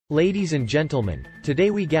Ladies and gentlemen,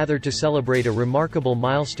 today we gather to celebrate a remarkable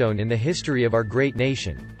milestone in the history of our great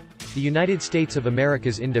nation, the United States of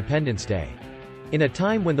America's Independence Day. In a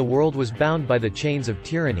time when the world was bound by the chains of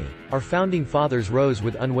tyranny, our founding fathers rose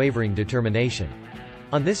with unwavering determination.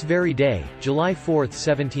 On this very day, July 4,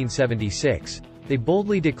 1776, they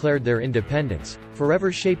boldly declared their independence,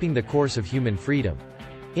 forever shaping the course of human freedom.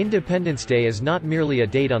 Independence Day is not merely a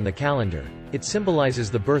date on the calendar, it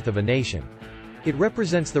symbolizes the birth of a nation. It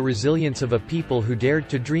represents the resilience of a people who dared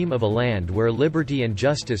to dream of a land where liberty and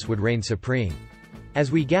justice would reign supreme.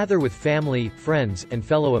 As we gather with family, friends, and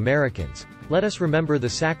fellow Americans, let us remember the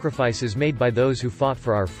sacrifices made by those who fought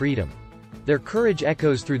for our freedom. Their courage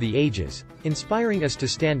echoes through the ages, inspiring us to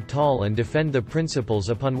stand tall and defend the principles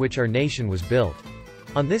upon which our nation was built.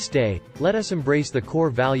 On this day, let us embrace the core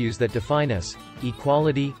values that define us: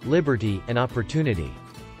 equality, liberty, and opportunity.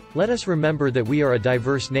 Let us remember that we are a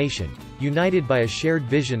diverse nation, united by a shared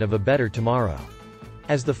vision of a better tomorrow.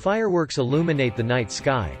 As the fireworks illuminate the night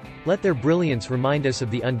sky, let their brilliance remind us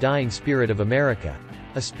of the undying spirit of America,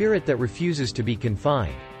 a spirit that refuses to be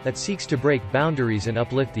confined, that seeks to break boundaries and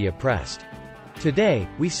uplift the oppressed. Today,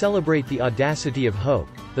 we celebrate the audacity of hope,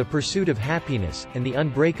 the pursuit of happiness, and the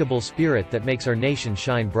unbreakable spirit that makes our nation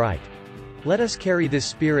shine bright. Let us carry this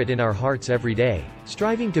spirit in our hearts every day,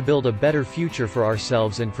 striving to build a better future for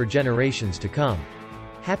ourselves and for generations to come.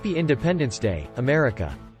 Happy Independence Day,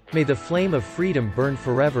 America. May the flame of freedom burn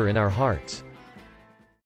forever in our hearts.